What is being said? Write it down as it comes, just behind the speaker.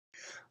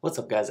What's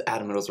up guys,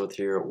 Adam Middlesworth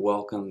here.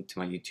 Welcome to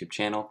my YouTube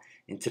channel.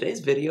 In today's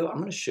video, I'm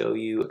going to show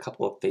you a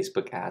couple of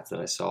Facebook ads that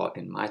I saw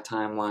in my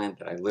timeline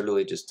that I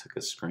literally just took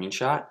a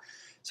screenshot.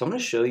 So I'm going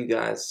to show you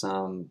guys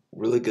some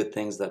really good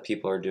things that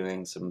people are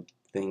doing, some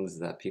things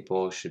that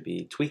people should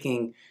be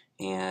tweaking,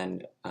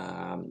 and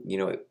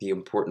the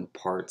important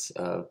parts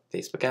of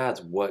Facebook ads,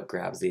 what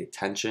grabs the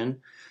attention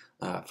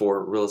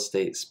for real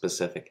estate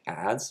specific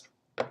ads.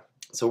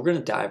 So we're going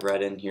to dive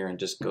right in here and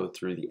just go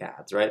through the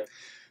ads, right?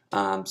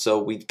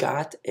 So we've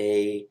got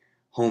a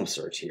home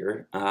search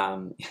here,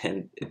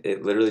 and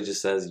it literally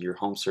just says your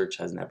home search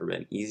has never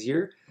been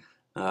easier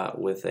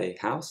with a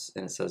house,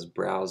 and it says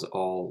browse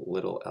all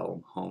Little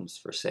Elm homes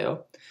for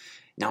sale.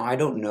 Now I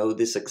don't know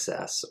the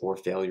success or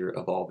failure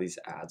of all these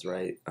ads,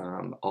 right?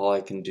 All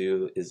I can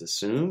do is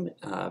assume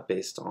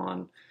based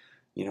on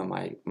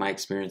my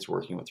experience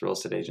working with real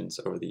estate agents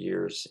over the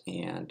years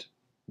and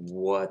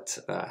what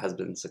has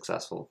been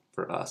successful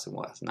for us and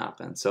what has not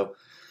been. So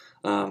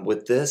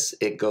with this,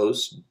 it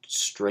goes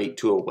straight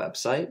to a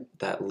website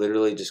that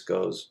literally just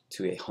goes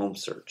to a home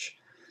search.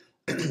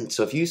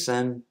 So if you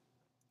send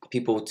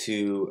people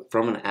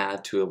from an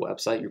ad to a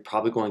website, you're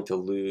probably going to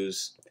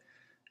lose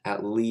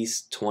at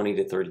least 20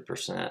 to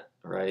 30%,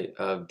 right,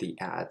 of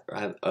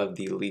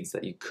the leads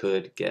that you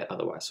could get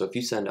otherwise. So if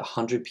you send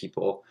 100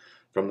 people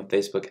from a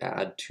Facebook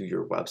ad to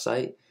your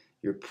website,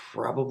 you're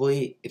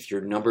probably, if your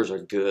numbers are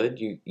good,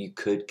 you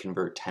could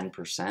convert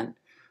 10%.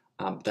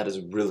 That is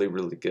really,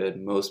 really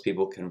good. Most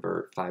people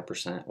convert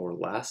 5% or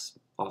less,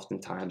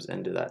 oftentimes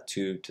into that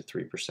 2 to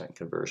 3%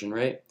 conversion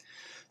rate.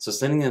 So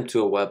sending them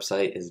to a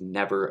website is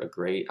never a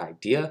great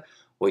idea.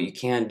 What you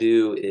can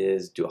do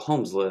is do a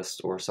homes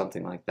list or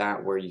something like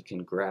that where you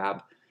can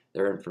grab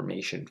their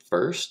information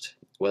first,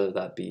 whether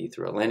that be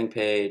through a landing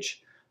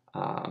page,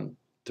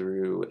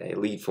 through a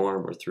lead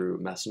form, or through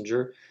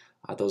Messenger.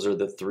 Those are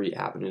the three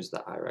avenues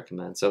that I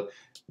recommend. So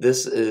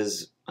this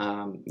is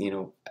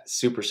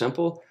super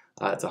simple.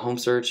 It's a home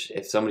search.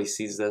 If somebody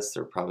sees this,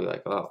 they're probably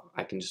like, oh,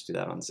 I can just do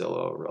that on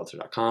Zillow or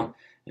Realtor.com.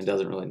 It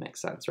doesn't really make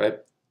sense, right?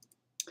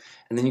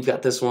 And then you've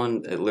got this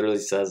one. It literally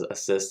says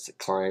assist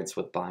clients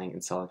with buying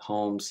and selling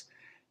homes.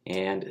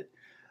 And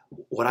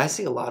what I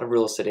see a lot of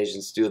real estate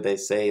agents do, they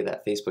say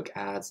that Facebook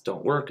ads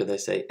don't work, or they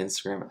say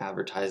Instagram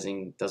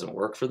advertising doesn't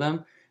work for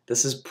them.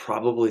 This is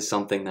probably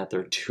something that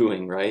they're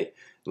doing, right?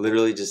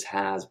 Literally just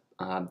has,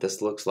 this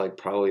looks like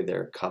probably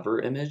their cover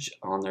image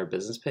on their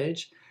business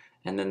page.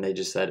 And then they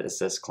just said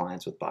assist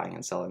clients with buying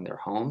and selling their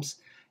homes,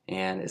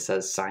 and it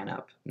says sign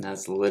up, and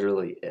that's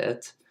literally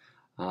it.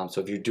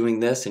 So if you're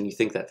doing this and you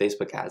think that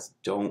Facebook ads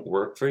don't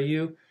work for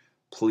you,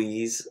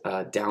 please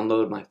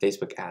download my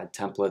Facebook ad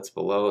templates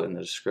below in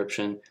the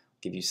description.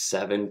 I'll give you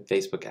 7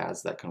 Facebook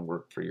ads that can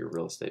work for your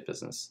real estate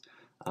business.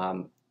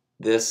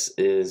 This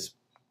is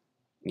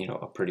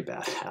a pretty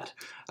bad ad.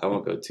 I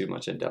won't go too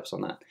much in depth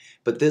on that.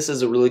 But this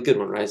is a really good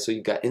one, right? So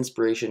you've got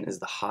Inspiration is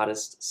the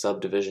hottest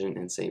subdivision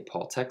in St.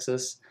 Paul,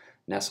 Texas,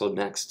 nestled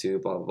next to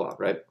blah, blah, blah,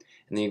 right?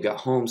 And then you've got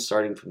homes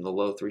starting from the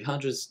low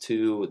 300s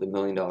to the $1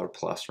 million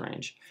plus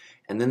range.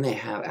 And then they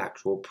have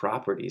actual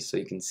properties, so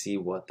you can see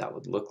what that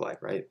would look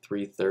like, right?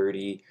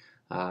 330,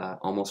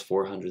 almost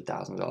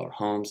 $400,000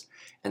 homes.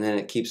 And then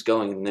it keeps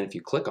going. And then if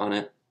you click on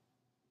it,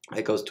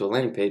 it goes to a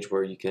landing page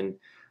where you can,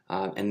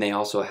 and they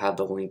also have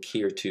the link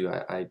here too.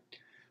 I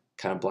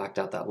kind of blacked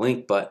out that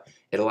link, but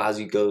it allows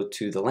you to go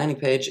to the landing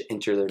page,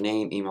 enter their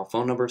name, email,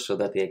 phone number, so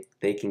that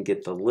they can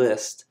get the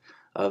list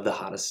of the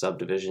hottest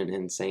subdivision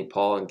in St.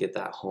 Paul and get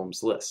that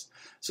homes list.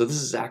 So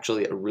this is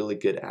actually a really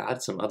good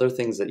ad. Some other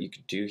things that you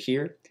could do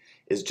here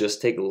is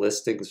just take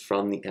listings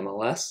from the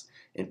MLS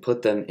and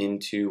put them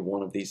into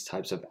one of these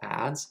types of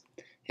ads.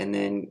 And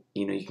then,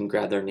 you can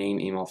grab their name,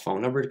 email, phone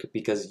number,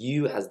 because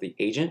you as the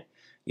agent,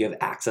 you have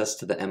access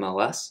to the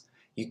MLS.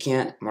 You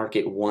can't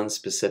market one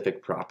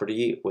specific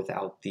property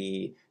without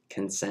the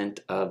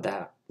consent of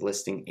that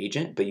listing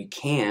agent, but you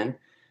can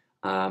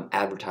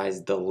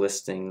advertise the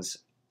listings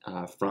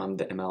from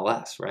the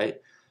MLS, right?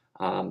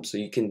 So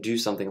you can do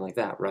something like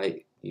that,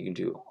 right? You can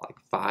do like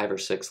 5 or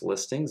 6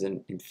 listings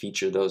and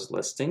feature those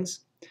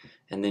listings.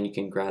 And then you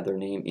can grab their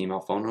name, email,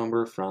 phone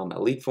number from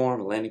a lead form,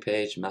 a landing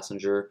page,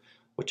 Messenger,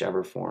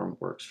 whichever form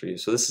works for you.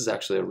 So this is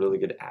actually a really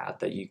good ad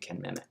that you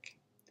can mimic.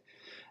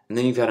 And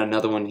then you've got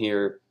another one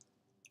here,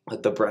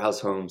 the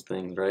browse homes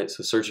thing, right?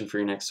 So searching for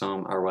your next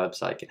home, our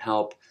website can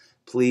help.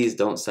 Please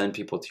don't send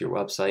people to your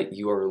website.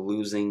 You are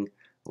losing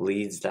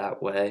leads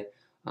that way.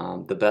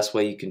 The best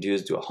way you can do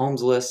is do a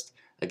homes list.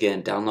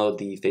 Again, download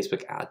the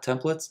Facebook ad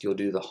templates. You'll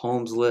do the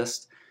homes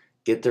list,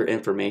 get their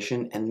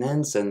information, and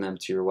then send them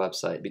to your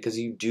website, because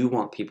you do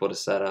want people to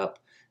set up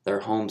their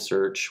home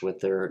search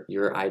with your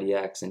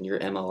IDX and your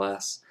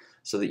MLS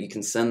so that you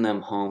can send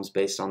them homes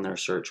based on their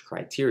search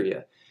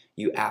criteria.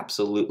 You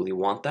absolutely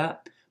want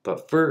that,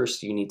 but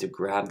first you need to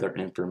grab their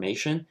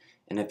information.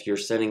 And if you're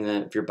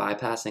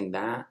bypassing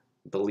that,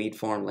 the lead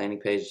form, landing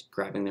page,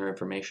 grabbing their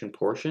information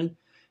portion,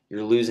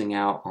 you're losing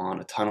out on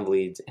a ton of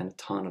leads and a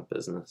ton of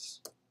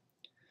business.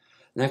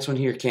 The next one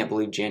here, can't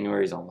believe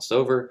January is almost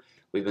over.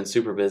 We've been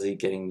super busy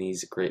getting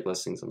these great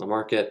listings on the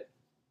market.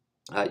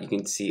 You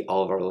can see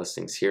all of our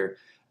listings here.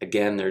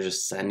 Again, they're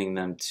just sending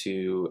them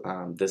to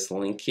this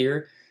link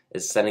here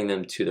is sending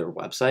them to their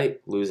website,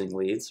 losing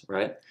leads,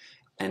 right?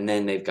 And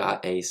then they've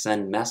got a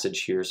send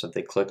message here. So if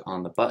they click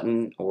on the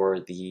button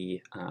or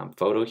the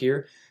photo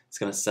here, it's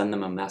going to send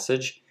them a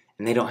message,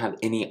 and they don't have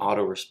any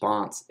auto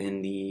response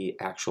in the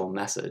actual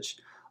message.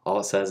 All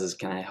it says is,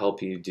 can I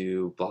help you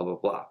do blah, blah,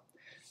 blah.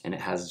 And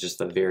it has just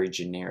the very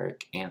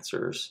generic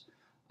answers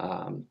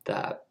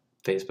that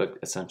Facebook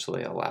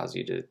essentially allows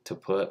you to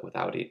put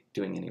without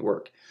doing any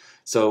work.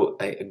 So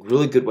a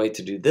really good way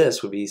to do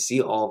this would be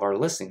see all of our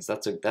listings.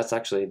 That's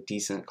actually a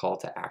decent call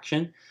to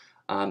action.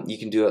 You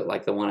can do it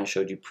like the one I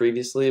showed you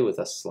previously with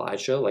a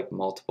slideshow, like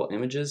multiple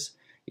images.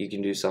 You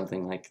can do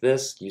something like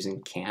this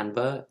using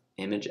Canva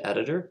image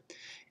editor,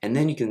 and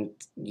then you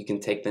can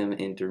take them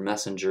in through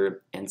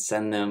Messenger and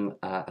send them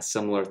a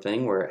similar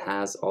thing where it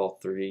has all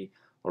 3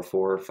 or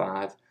 4 or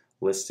 5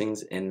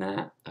 listings in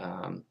that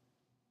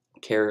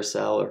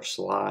carousel or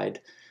slide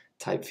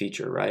type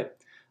feature, right?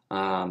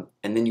 And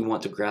then you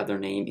want to grab their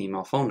name,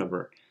 email, phone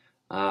number.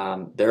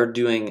 They're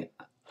doing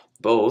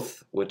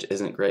both, which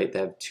isn't great. They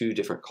have 2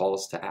 different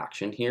calls to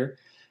action here,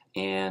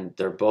 and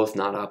they're both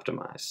not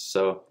optimized.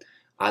 So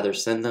either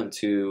send them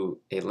to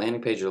a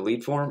landing page or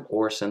lead form,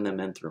 or send them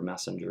in through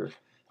Messenger.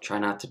 Try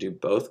not to do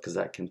both because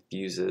that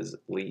confuses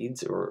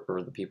leads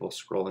or the people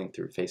scrolling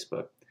through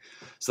Facebook.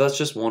 So that's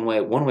just one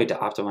way. One way to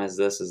optimize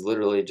this is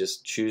literally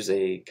just choose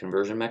a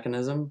conversion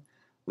mechanism,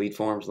 lead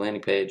forms,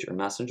 landing page, or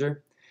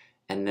Messenger,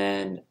 and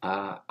then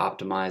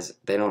optimize.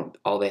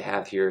 All they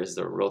have here is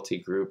their realty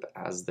group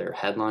as their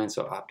headline,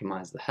 so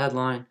optimize the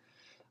headline,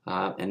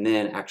 and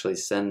then actually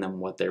send them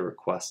what they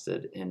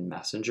requested in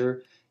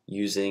Messenger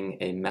using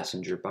a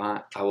Messenger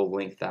bot. I will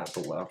link that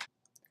below.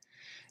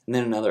 And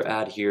then another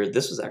ad here.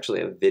 This was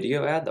actually a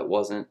video ad that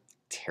wasn't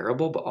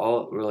terrible, but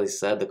all it really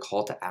said, the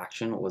call to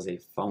action was a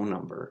phone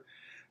number,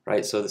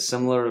 right? So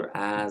similar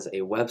as a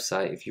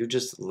website, if you're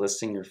just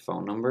listing your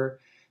phone number,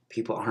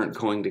 people aren't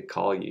going to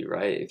call you,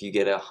 right? If you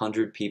get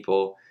 100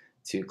 people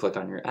to click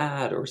on your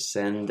ad or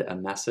send a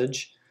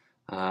message,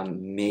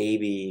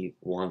 maybe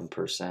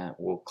 1%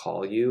 will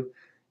call you,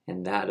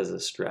 and that is a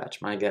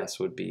stretch. My guess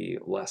would be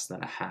less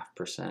than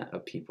 0.5%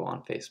 of people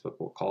on Facebook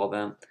will call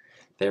them.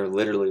 They're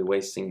literally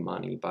wasting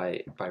money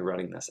by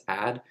running this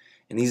ad,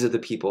 and these are the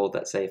people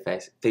that say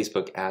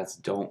Facebook ads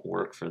don't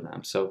work for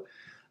them. So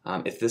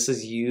if this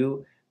is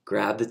you,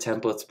 grab the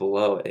templates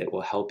below. It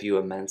will help you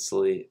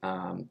immensely.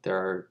 There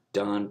are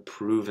done,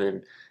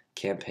 proven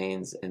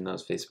campaigns in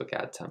those Facebook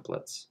ad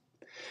templates.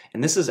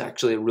 And this is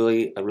actually a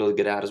really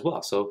good ad as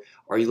well. So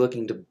are you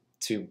looking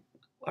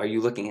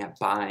at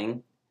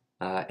buying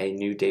a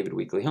new David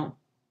Weekley home?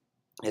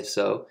 If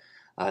so,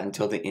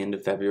 until the end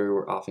of February,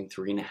 we're offering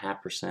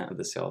 3.5% of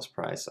the sales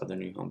price of the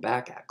new home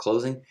back at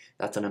closing.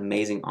 That's an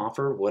amazing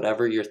offer.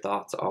 Whatever your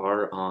thoughts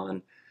are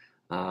on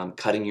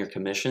cutting your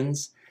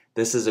commissions,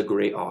 this is a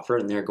great offer,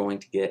 and they're going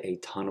to get a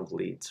ton of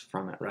leads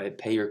from it, right?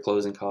 Pay your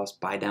closing costs,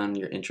 buy down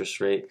your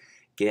interest rate,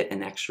 get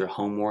an extra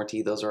home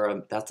warranty.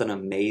 That's an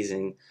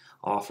amazing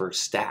offer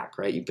stack,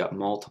 right? You've got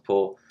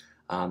multiple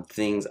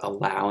things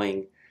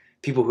allowing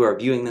people who are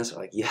viewing this are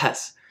like,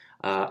 yes,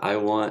 I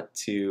want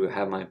to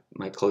have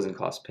my closing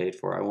costs paid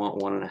for. I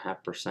want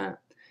 1.5%.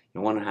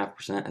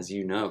 1.5%, as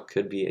you know,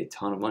 could be a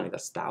ton of money.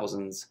 That's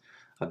thousands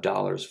of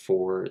dollars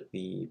for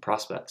the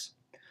prospects.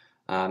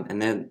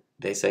 And then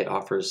they say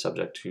offers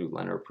subject to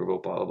lender approval,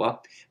 blah, blah, blah.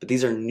 But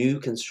these are new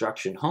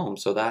construction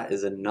homes, so that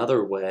is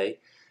another way.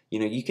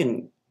 You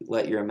can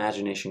let your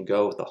imagination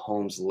go with the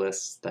homes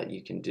lists that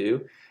you can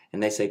do.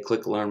 And they say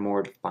click learn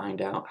more to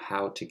find out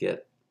how to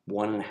get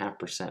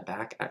 1.5%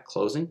 back at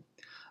closing.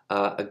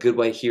 A good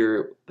way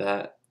here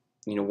that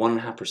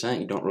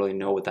 1.5%, you don't really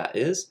know what that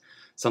is.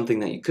 Something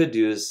that you could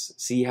do is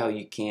see how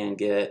you can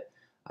get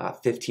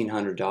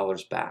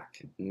 $1,500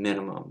 back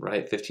minimum,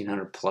 right?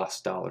 $1,500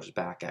 plus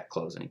back at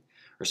closing,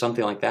 or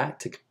something like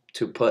that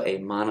to put a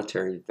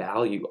monetary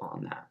value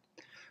on that.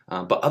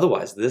 But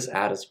otherwise, this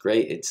ad is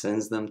great. It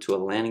sends them to a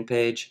landing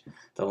page.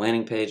 The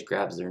landing page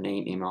grabs their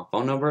name, email,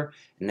 phone number,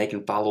 and they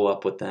can follow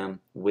up with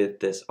them with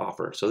this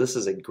offer. So this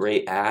is a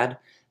great ad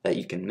that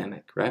you can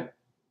mimic, right?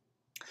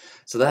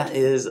 So that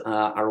is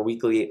our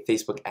weekly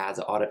Facebook ads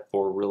audit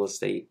for real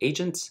estate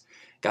agents.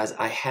 Guys,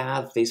 I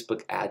have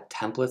Facebook ad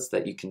templates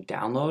that you can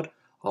download.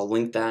 I'll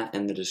link that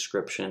in the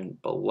description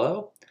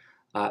below.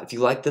 If you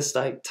like this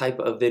type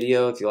of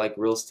video, if you like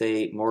real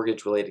estate,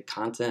 mortgage related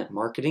content,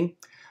 marketing,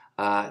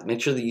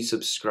 make sure that you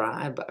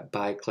subscribe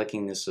by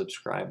clicking the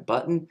subscribe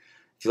button.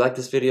 If you like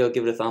this video,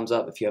 give it a thumbs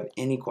up. If you have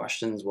any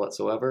questions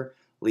whatsoever,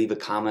 leave a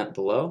comment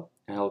below,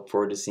 and I look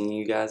forward to seeing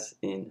you guys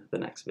in the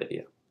next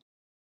video.